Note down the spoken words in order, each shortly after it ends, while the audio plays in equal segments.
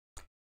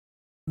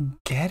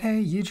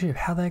G'day YouTube,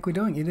 how the heck we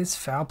doing? It is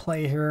Foul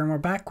Play here and we're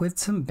back with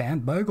some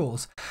Bant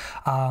Bogles.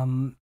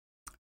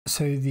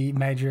 So the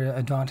major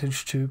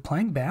advantage to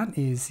playing Bant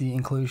is the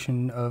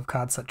inclusion of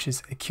cards such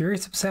as a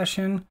Curious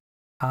Obsession,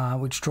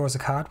 which draws a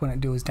card when it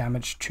deals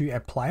damage to a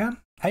player,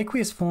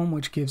 Aqueous Form,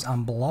 which gives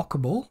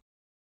Unblockable,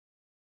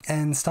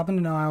 and Stubborn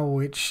Denial,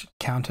 which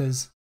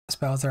counters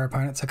spells their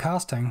opponents are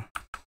casting.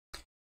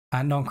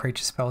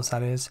 Non-creature spells,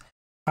 that is.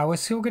 We're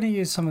still going to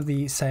use some of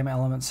the same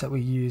elements that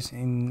we use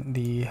in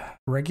the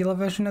regular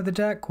version of the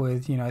deck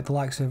with, you know, the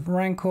likes of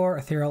Rancor,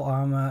 Ethereal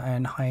Armor,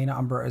 and Hyena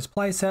Umbra as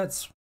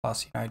playsets,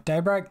 plus, you know,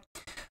 Daybreak.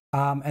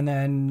 And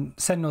then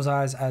Sentinel's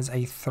Eyes as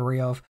a 3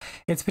 of.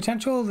 Its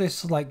potential,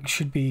 this like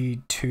should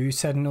be 2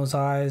 Sentinel's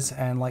Eyes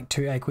and like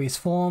 2 Aqueous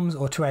Forms,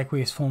 or 2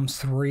 Aqueous Forms,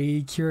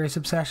 3 Curious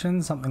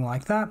Obsessions, something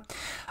like that.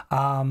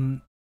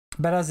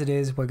 But as it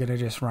is, we're going to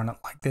just run it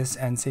like this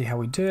and see how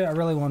we do. I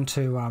really want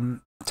to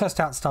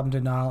test out Stubborn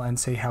Denial and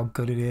see how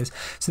good it is.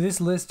 So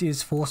this list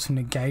is Force of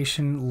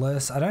Negation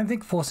list. I don't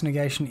think Force of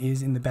Negation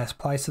is in the best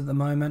place at the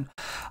moment.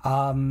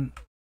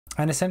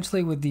 And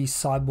essentially with the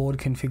sideboard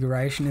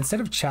configuration, instead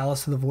of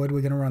Chalice of the Void,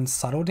 we're going to run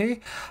Subtlety.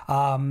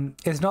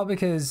 It's not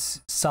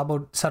because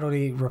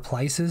Subtlety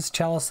replaces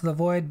Chalice of the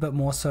Void, but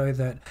more so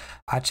that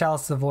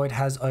Chalice of the Void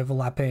has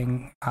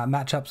overlapping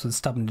matchups with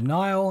Stubborn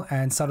Denial,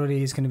 and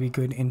Subtlety is going to be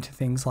good into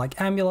things like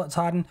Amulet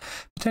Titan,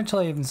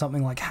 potentially even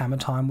something like Hammer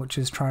Time, which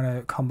is trying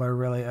to combo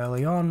really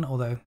early on,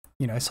 although,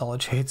 you know,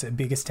 Solitude's a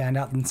bigger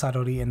standout than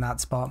Subtlety in that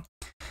spot.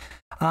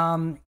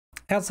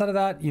 Outside of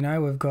that, you know,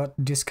 we've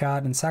got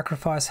Discard and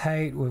Sacrifice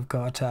hate, we've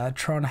got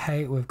Tron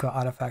hate, we've got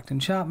Artifact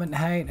Enchantment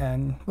hate,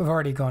 and we've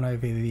already gone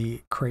over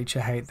the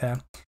creature hate there.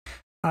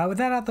 With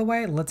that out of the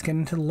way, let's get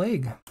into the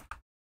league.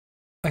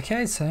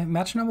 Okay, so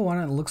match number 1,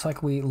 it looks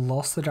like we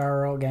lost the die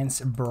roll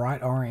against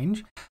Bright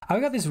Orange. We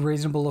got this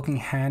reasonable looking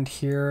hand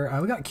here.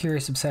 We got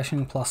Curious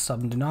Obsession plus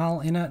Stubborn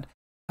Denial in it.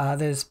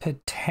 There's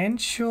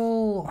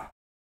potential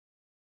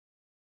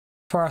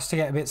for us to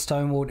get a bit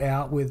stonewalled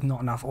out with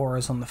not enough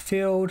auras on the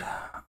field.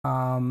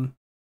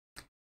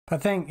 I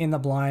think in the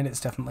blind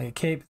it's definitely a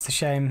keep. It's a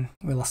shame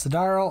we lost the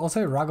die roll.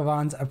 Also,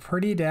 Ragavans are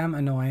pretty damn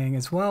annoying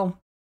as well.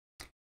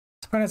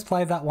 Opponents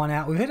played that one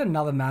out. We've hit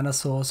another mana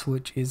source,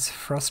 which is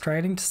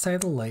frustrating to say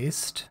the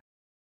least.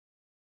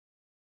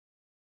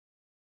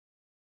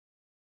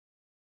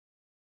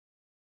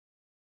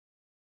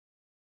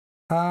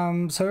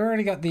 So we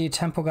already got the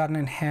Temple Garden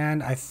in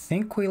hand. I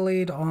think we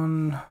lead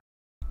on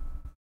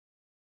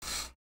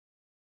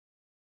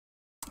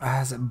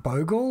is it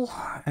Bogle,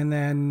 and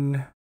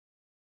then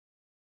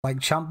like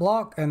Chump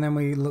Block, and then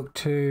we look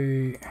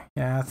to,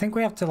 yeah, I think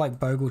we have to like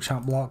Bogle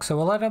Chump Block, so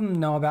we'll let them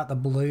know about the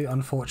blue,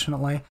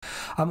 unfortunately.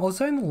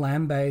 Also in the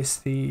land base,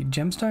 the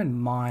Gemstone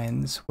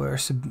Mines were a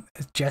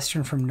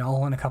suggestion from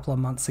Nolan a couple of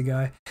months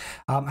ago.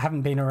 I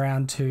haven't been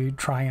around to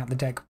trying out the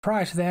deck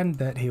prior to then,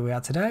 but here we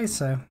are today,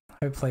 so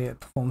hopefully it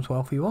performs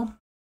well for you all.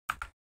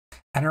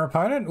 And our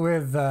opponent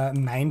with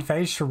main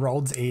phase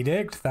Sherald's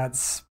Edict.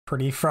 That's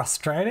pretty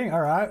frustrating. All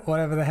right,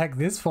 whatever the heck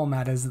this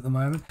format is at the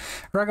moment.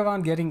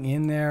 Ragavan getting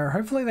in there.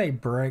 Hopefully they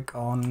break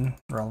on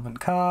relevant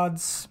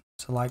cards.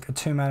 So like a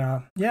 2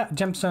 mana, yeah,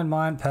 Gemstone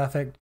Mine,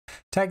 perfect.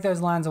 Take those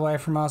lands away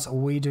from us.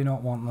 We do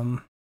not want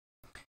them.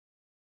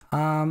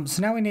 So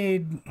now we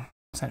need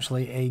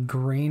essentially a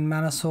green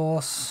mana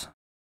source.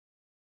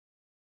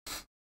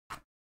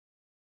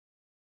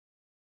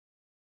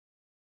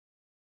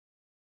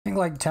 I think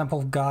like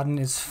Temple Garden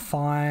is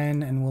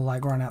fine, and we'll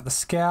like run out the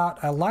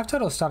Scout. Our life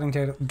total is starting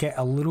to get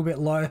a little bit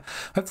low.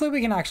 Hopefully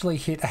we can actually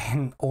hit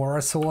an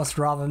aura source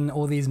rather than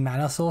all these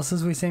mana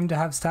sources we seem to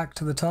have stacked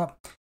to the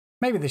top.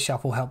 Maybe the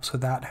shuffle helps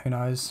with that, who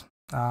knows.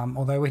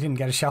 Although we didn't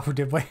get a shuffle,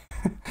 did we?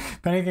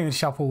 If anything, the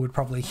shuffle would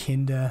probably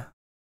hinder.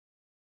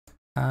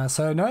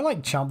 So no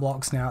like chump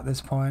blocks now at this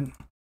point.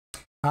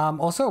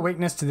 Also a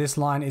weakness to this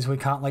line is we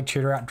can't like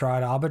tutor out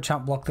Dryad Arbor,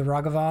 chump block the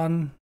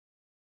Ragavan,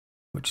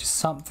 which is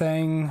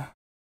something.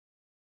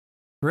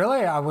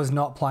 Really, I was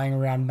not playing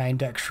around main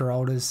deck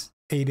Sherald's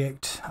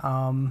Edict.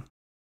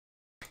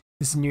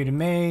 This is new to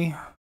me.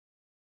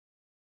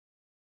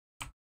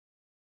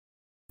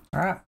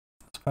 Alright,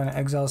 opponent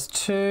exiles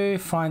 2,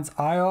 finds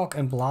Iok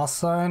and Blast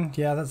Zone.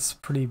 Yeah, that's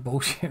pretty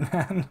bullshit,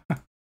 man.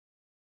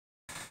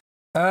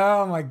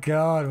 Oh my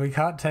god, we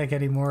can't take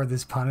any more of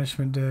this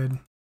punishment, dude.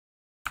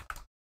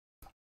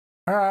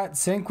 Alright,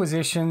 so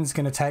Inquisition's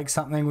going to take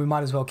something. We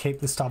might as well keep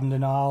the Stubborn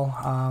Denial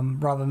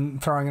rather than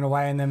throwing it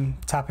away and then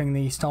tapping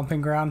the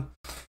Stomping Ground.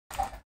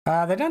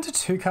 They're down to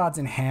 2 cards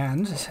in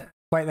hand.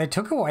 Wait, they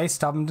took away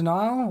Stubborn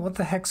Denial? What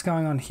the heck's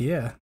going on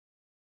here?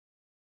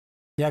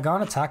 Yeah, go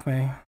and attack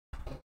me.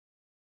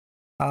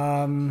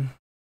 Although,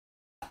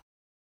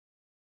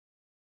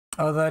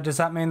 does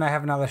that mean they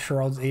have another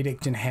Sherald's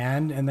Edict in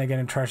hand and they're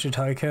going to treasure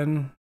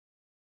token?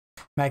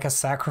 Make a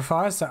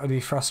sacrifice? That would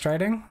be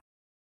frustrating.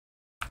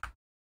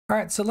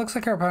 Alright, so it looks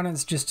like our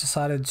opponent's just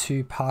decided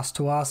to pass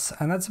to us,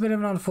 and that's a bit of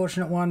an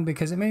unfortunate one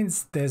because it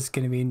means there's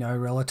going to be no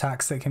real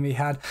attacks that can be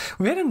had.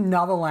 We've had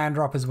another land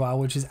drop as well,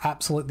 which is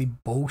absolutely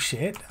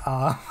bullshit.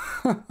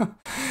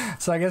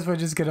 So I guess we're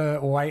just going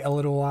to wait a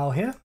little while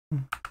here.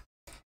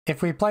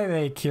 if we play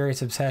the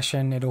Curious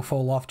Obsession, it'll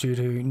fall off due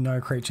to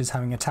no creatures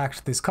having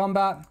attacked this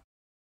combat.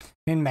 I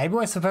mean, maybe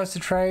we're supposed to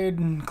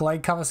trade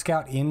Glade Cover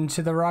Scout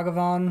into the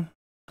Ragavan.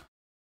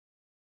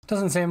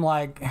 Doesn't seem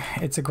like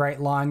it's a great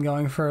line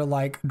going for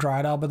like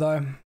Dryad Arbor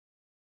though.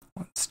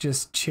 Let's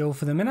just chill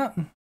for the minute.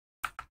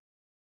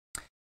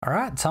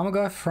 Alright,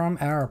 Tarmogoyf from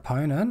our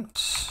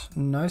opponent.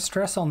 No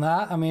stress on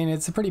that. I mean,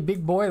 it's a pretty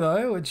big boy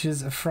though, which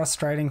is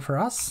frustrating for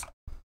us.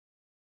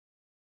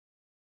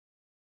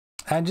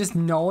 And just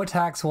no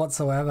attacks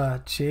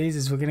whatsoever.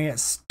 Jesus, we're going to get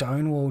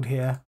stonewalled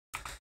here.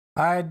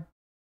 I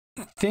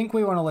think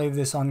we want to leave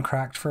this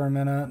uncracked for a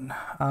minute.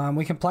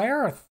 We can play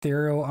our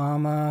Ethereal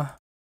Armor.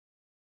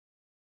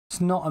 It's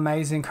not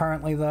amazing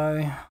currently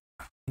though.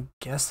 I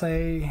guess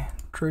they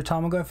drew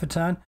Tarmogoyf for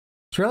turn.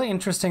 It's really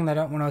interesting they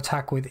don't want to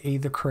attack with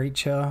either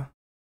creature.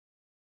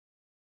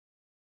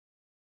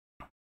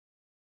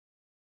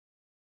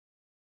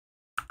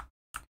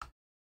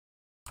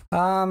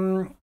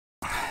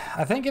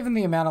 I think given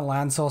the amount of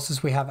land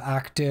sources we have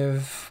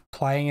active,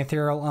 playing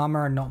Ethereal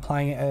Armor and not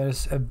playing it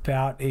is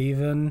about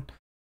even.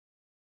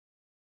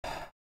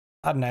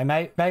 I don't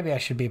know, maybe I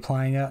should be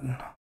playing it.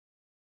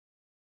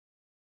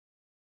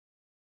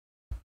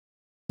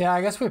 Yeah,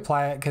 I guess we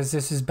play it because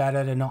this is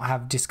better to not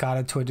have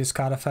discarded to a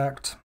discard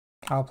effect.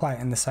 I'll play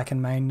it in the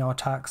second main, no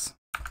attacks.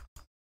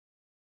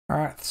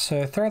 Alright,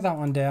 so throw that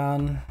one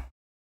down.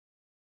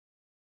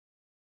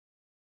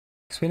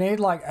 Because we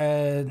need like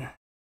a...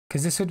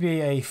 Because this would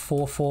be a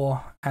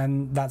 4/4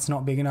 and that's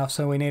not big enough,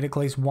 so we need at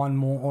least one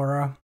more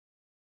aura.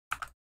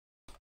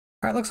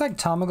 Alright, looks like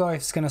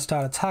Tarmogoyf's going to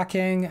start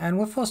attacking and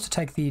we're forced to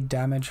take the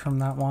damage from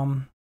that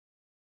one.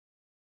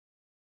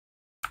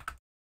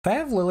 They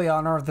have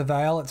Liliana of the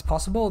Veil. It's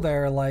possible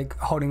they're like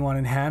holding one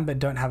in hand but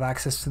don't have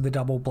access to the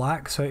double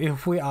black. So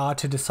if we are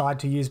to decide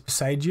to use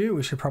Boseiju,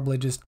 we should probably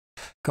just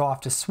go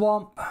after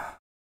Swamp.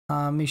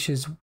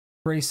 Misha's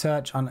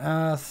Research,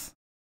 Unearth.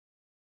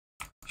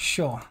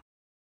 Sure.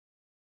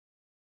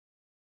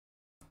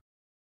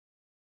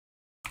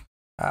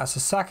 So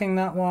sacking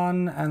that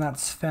one, and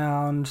that's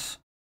found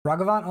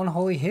Ragavan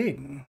Unholy Heat.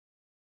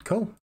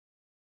 Cool.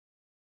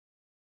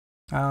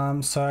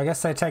 So I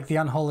guess they take the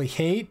Unholy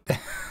Heat.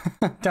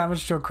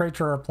 Damage to a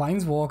creature or a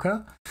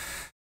Planeswalker.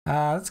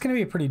 That's going to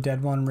be a pretty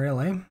dead one,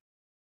 really.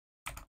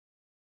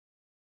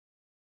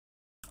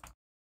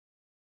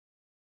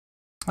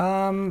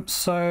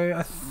 So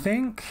I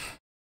think...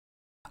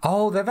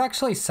 Oh, they've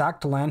actually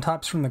sacked land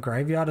types from the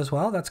graveyard as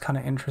well. That's kind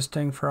of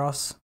interesting for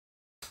us.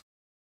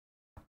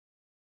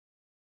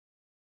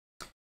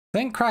 I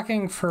think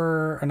cracking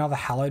for another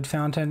Hallowed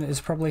Fountain is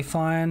probably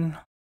fine.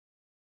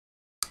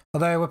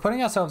 Although we're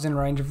putting ourselves in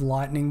range of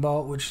Lightning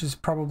Bolt, which is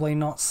probably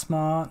not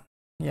smart.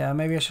 Yeah,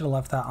 maybe I should have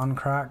left that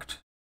uncracked.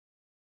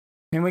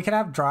 I mean, we can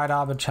have Dryad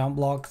Arbor Chump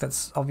Block.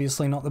 That's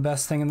obviously not the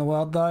best thing in the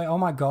world, though. Oh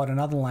my god,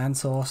 another land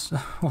source.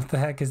 What the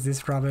heck is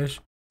this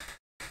rubbish?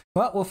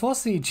 Well, we'll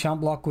force the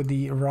Chump Block with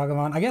the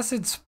Ragavan. I guess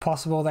it's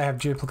possible they have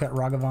duplicate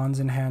Ragavans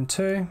in hand,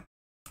 too.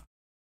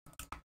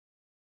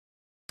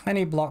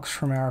 Any blocks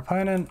from our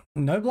opponent?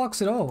 No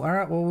blocks at all. All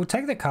right, well, we'll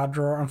take the card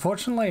draw.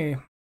 Unfortunately,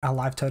 our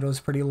life total is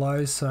pretty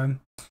low, so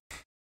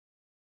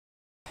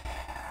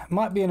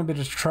might be in a bit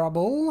of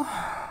trouble.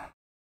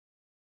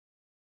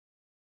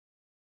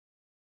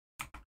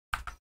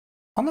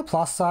 On the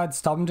plus side,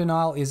 Stubborn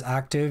Denial is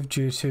active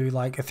due to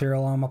like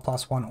Ethereal Armor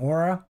 +1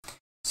 aura,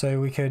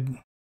 so we could...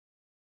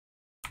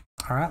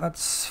 All right,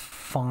 that's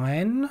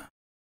fine.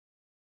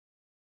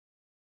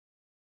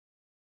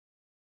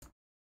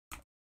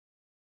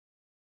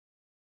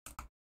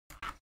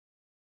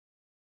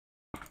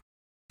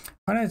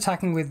 I'm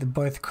attacking with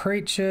both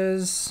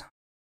creatures.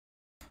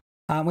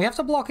 We have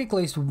to block at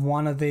least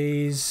one of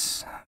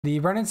these. The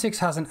Renin 6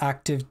 hasn't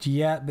actived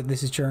yet, but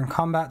this is during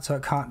combat, so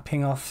it can't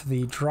ping off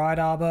the Dryad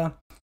Arbor.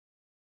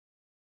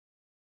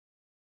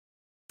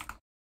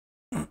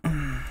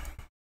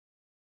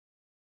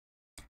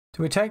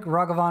 Do we take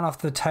Ragavan off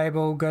the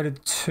table, go to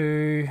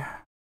 2?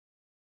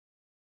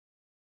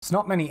 It's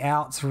not many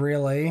outs,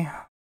 really.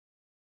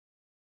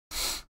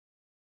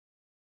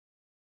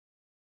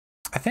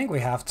 I think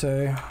we have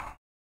to.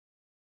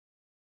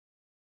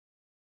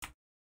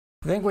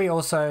 I think we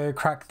also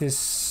crack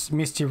this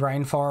Misty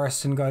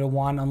Rainforest and go to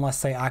 1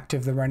 unless they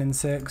active the Renin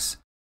 6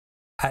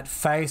 at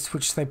face,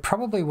 which they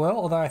probably will,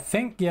 although I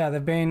think, yeah,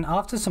 they've been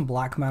after some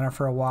black mana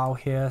for a while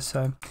here,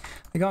 so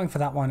they're going for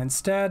that one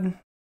instead.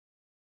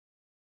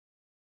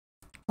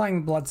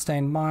 Playing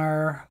Bloodstained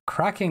Mire,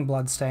 cracking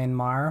Bloodstained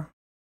Mire.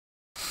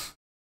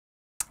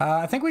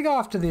 I think we go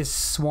after this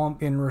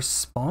Swamp in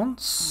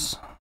response.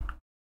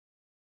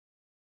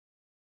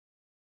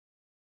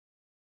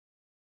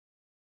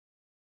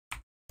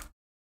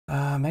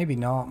 Maybe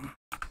not.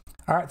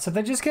 Alright, so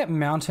they just get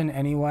Mountain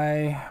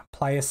anyway.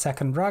 Play a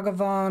second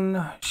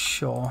Ragavan.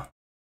 Sure.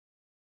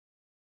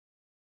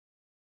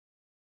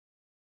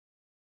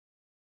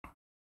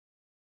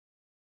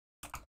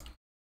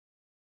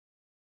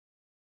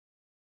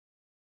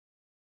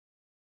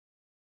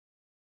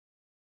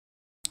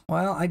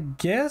 Well, I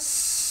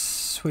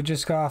guess we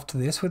just go after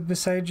this with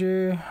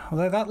Boseiju.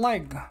 Although that,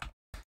 like,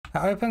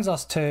 That opens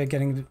us to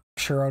getting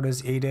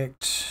Schroeder's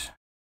Edict.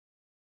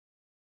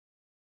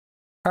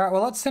 Alright,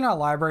 well, let's in our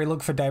library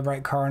look for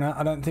Daybreak Coroner.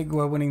 I don't think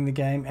we're winning the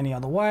game any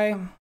other way.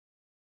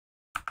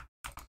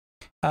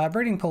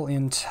 Breeding Pool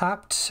in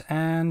tapped,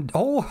 and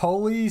oh,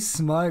 holy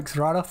smokes,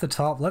 right off the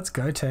top. Let's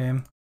go,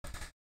 team.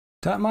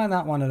 Don't mind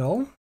that one at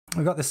all.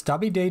 We've got the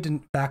Stubby D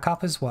to back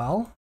up as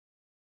well.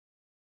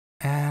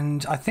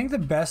 And I think the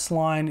best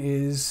line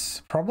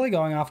is probably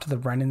going after the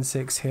Brennan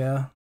 6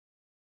 here.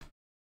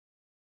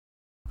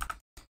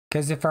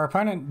 Because if our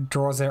opponent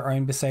draws their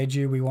own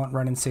Beseiju, we want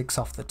Brennan 6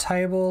 off the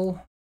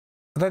table.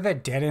 Although they're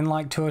dead in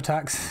like 2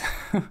 attacks.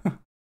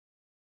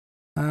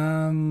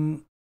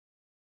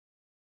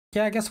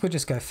 Yeah, I guess we'll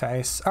just go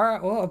face.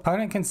 Alright, well,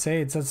 opponent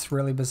concedes. That's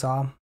really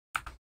bizarre.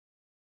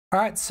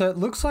 Alright, so it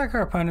looks like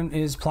our opponent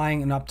is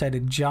playing an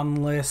updated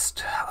JUND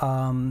list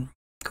called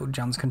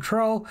JUND's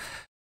Control.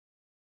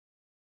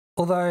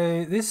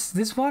 Although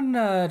this one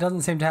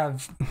doesn't seem to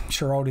have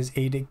Schroeder's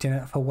Edict in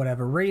it for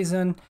whatever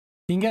reason.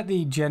 You can get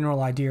the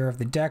general idea of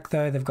the deck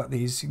though. They've got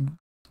these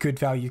good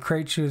value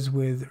creatures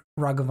with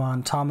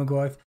Ragavan,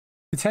 Tarmogoyf,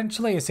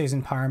 potentially a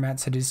Seasoned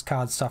Pyromancer to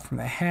discard stuff from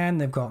their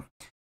hand. They've got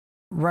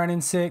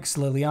Ronin 6,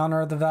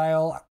 Liliana of the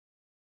Veil,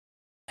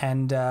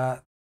 and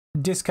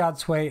discard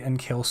suite and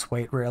kill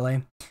suite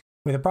really.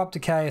 With Abrupt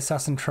Decay,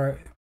 Assassin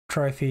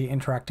Trophy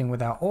interacting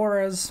with our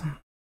auras.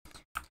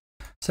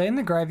 So in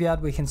the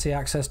graveyard we can see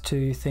access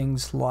to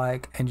things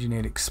like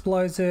Engineered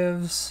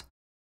Explosives,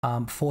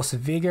 Force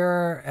of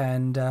Vigor,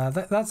 and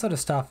that sort of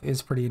stuff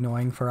is pretty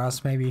annoying for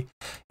us. Maybe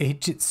a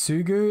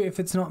Hijitsugu if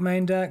it's not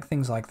main deck,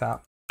 things like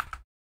that.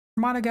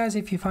 Reminder guys,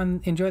 if you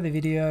enjoy the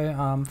video,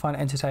 find it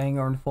entertaining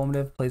or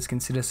informative, please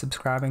consider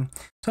subscribing.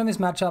 So in this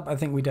matchup, I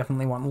think we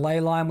definitely want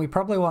Leyline. We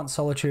probably want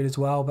Solitude as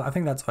well, but I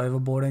think that's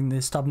overboarding.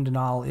 The Stubborn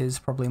Denial is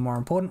probably more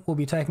important. We'll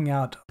be taking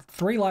out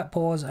 3 Light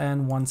Paws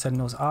and 1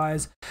 Sentinel's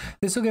Eyes.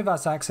 This will give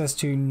us access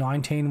to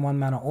 19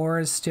 1-mana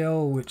auras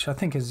still, which I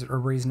think is a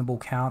reasonable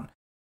count.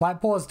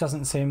 Light Paws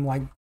doesn't seem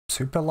like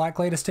super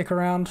likely to stick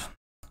around.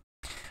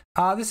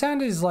 This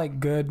hand is like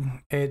good.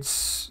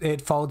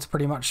 It folds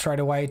pretty much straight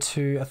away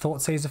to a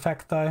Thoughtseize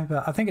effect though,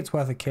 but I think it's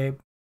worth a keep,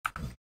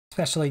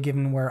 especially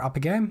given we're up a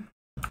game.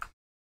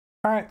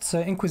 Alright, so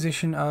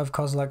Inquisition of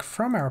Kozilek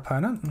from our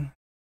opponent.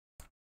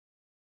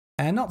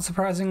 And not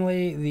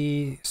surprisingly,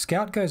 the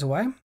Scout goes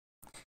away.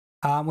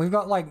 We've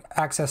got like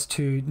access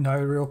to no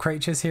real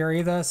creatures here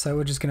either, so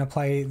we're just going to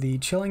play the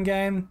chilling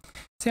game,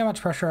 see how much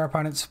pressure our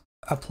opponent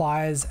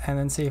applies, and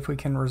then see if we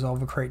can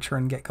resolve a creature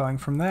and get going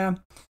from there.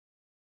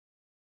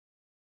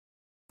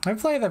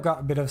 Hopefully they've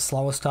got a bit of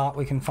slower start,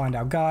 we can find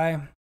our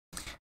guy,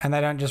 and they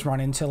don't just run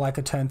into like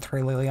a turn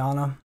 3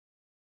 Liliana.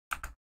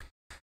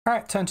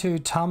 Alright, turn 2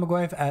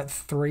 Tarmogoyf at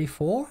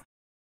 3-4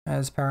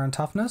 as power and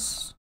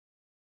toughness.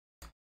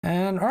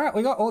 And alright,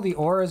 we got all the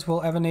auras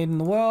we'll ever need in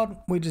the world,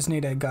 we just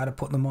need a guy to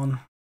put them on.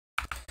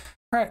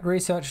 Alright,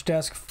 research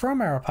desk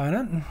from our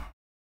opponent.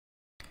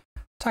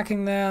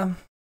 Attacking there.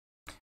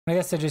 I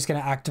guess they're just going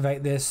to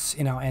activate this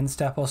in our end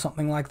step or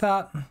something like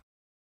that.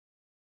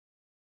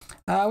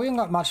 We haven't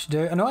got much to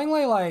do.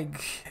 Annoyingly,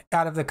 like,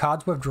 out of the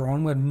cards we've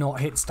drawn, we've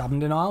not hit Stubborn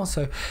Denial,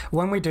 so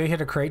when we do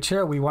hit a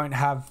creature, we won't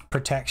have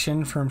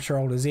protection from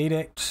Schroeder's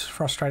Edict,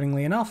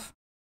 frustratingly enough.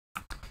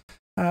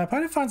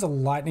 Opponent finds a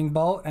Lightning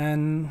Bolt,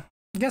 and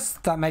I guess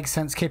that makes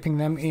sense keeping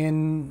them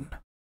in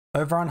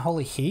over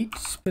Unholy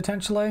Heat,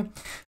 potentially.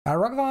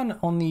 Ragavan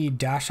on the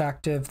dash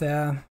active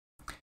there.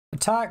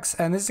 Attacks,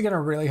 and this is going to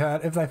really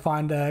hurt if they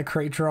find a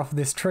creature off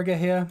this trigger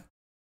here.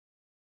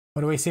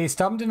 What do we see?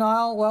 Stubborn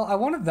Denial? Well, I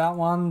wanted that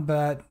one,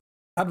 but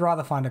I'd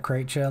rather find a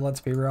creature, let's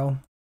be real.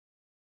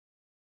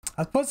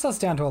 That puts us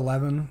down to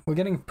 11. We're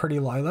getting pretty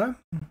low though.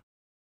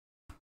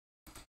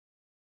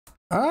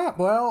 Alright,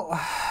 well,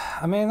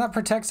 I mean, that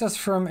protects us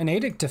from an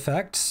Edict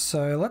effect,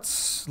 so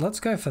let's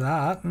go for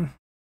that.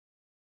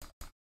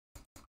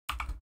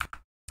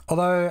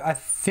 Although, I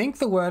think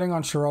the wording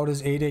on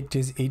Schroeder's Edict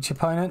is each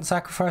opponent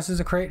sacrifices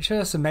a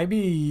creature, so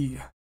maybe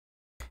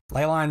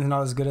Leyline's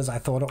not as good as I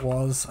thought it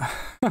was.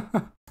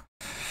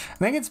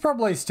 I think it's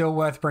probably still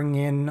worth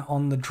bringing in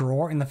on the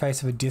draw in the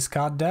face of a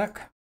discard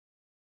deck.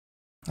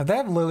 If they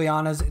have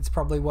Lilianas, it's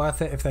probably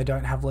worth it. If they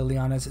don't have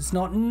Lilianas, it's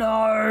not.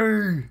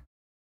 No!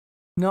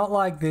 Not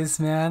like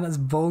this, man. That's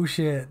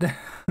bullshit.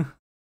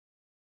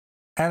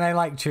 And they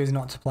like choose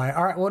not to play.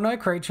 Alright, well, no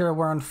creature.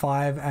 We're on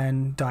 5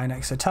 and die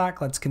next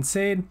attack. Let's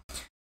concede.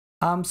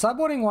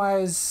 Sideboarding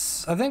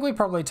wise, I think we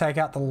probably take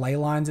out the ley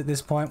lines at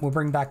this point. We'll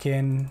bring back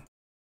in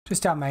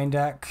just our main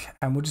deck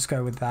and we'll just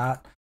go with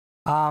that.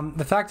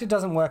 The fact it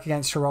doesn't work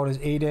against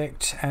Schroeder's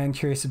Edict and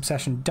Curious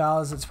Obsession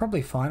does, it's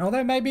probably fine.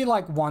 Although maybe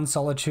like 1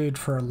 Solitude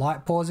for a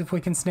Light Pause if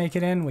we can sneak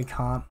it in. We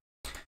can't.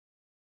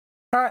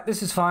 Alright,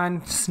 this is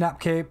fine. Snap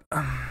keep.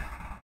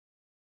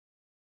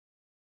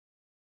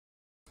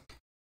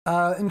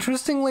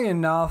 Interestingly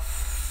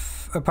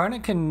enough,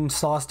 opponent can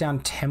slow us down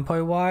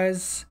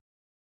tempo-wise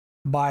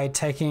by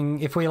taking,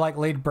 if we like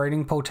lead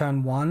Breeding Pool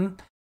turn 1,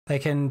 they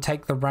can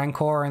take the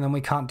Rancor and then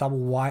we can't double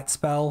white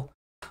spell.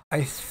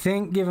 I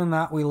think given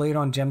that we lead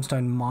on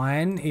Gemstone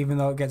Mine, even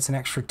though it gets an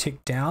extra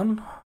tick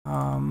down,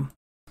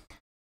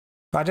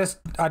 I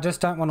just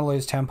don't want to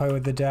lose tempo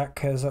with the deck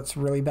because that's a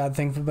really bad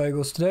thing for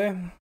Bogles to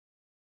do.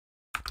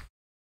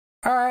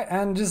 Alright,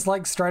 and just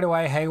like straight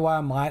away,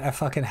 Haywire Might, I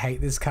fucking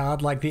hate this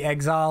card. Like the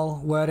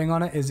exile wording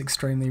on it is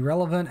extremely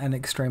relevant and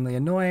extremely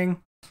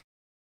annoying.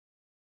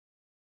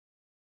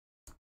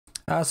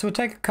 So we'll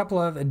take a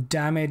couple of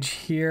damage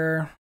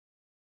here.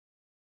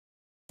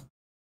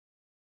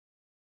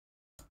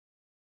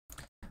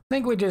 I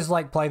think we just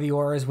like play the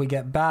aura as we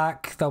get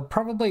back. They'll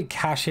probably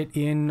cash it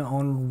in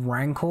on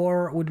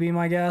Rancor would be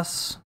my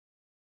guess.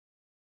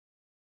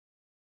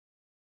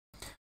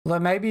 Although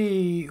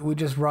maybe we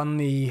just run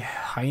the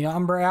Hyena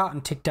Umbra out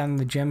and tick down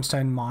the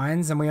Gemstone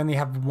Mines and we only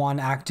have one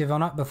active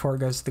on it before it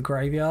goes to the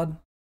graveyard.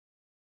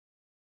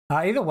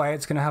 Either way,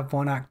 it's going to have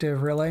one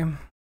active really.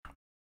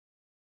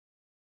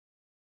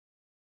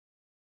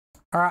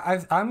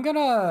 Alright, I'm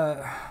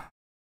gonna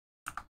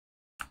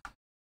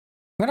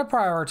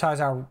prioritize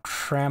our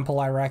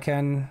trample, I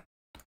reckon.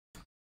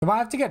 We might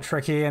have to get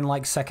tricky and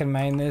like second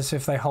main this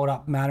if they hold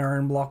up mana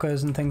and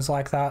blockers and things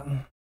like that.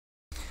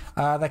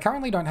 They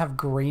currently don't have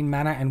green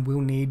mana and will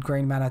need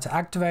green mana to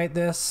activate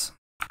this.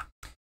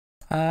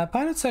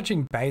 Opponent's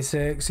searching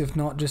basics, if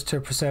not just to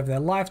preserve their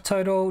life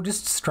total.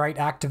 Just straight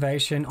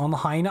activation on the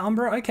Hyena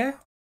Umbra, okay.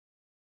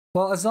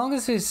 Well, as long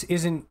as this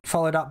isn't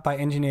followed up by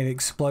engineered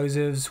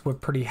explosives, we're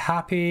pretty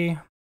happy.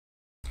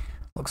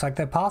 Looks like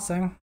they're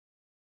passing.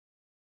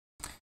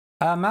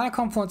 Mana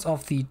Confluence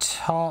off the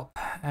top,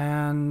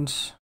 and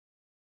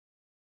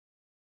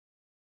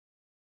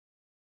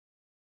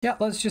yeah,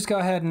 let's just go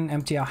ahead and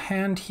empty our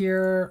hand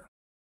here.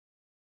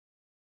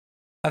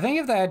 I think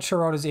if they had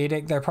Shirada's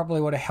Edict, they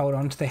probably would have held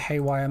on to the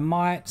Haywire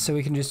Might, so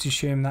we can just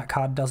assume that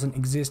card doesn't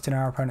exist in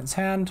our opponent's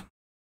hand.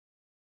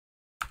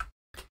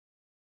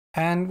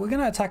 And we're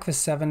going to attack for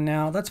 7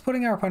 now. That's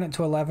putting our opponent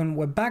to 11.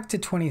 We're back to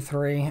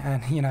 23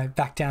 and, you know,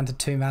 back down to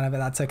 2 mana, but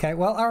that's okay.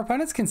 Well, our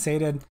opponent's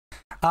conceded.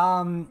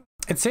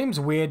 It seems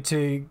weird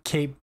to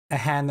keep a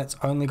hand that's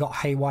only got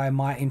Haywire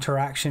Might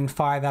interaction,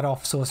 fire that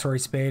off sorcery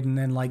speed, and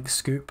then, like,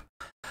 scoop.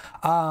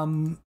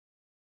 But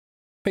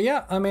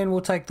yeah, I mean,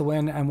 we'll take the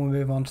win and we'll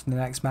move on to the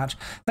next match.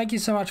 Thank you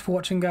so much for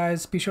watching,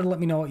 guys. Be sure to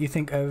let me know what you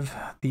think of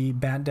the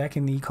Bant deck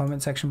in the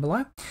comment section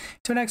below.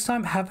 Till next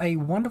time, have a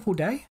wonderful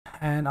day,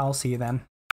 and I'll see you then.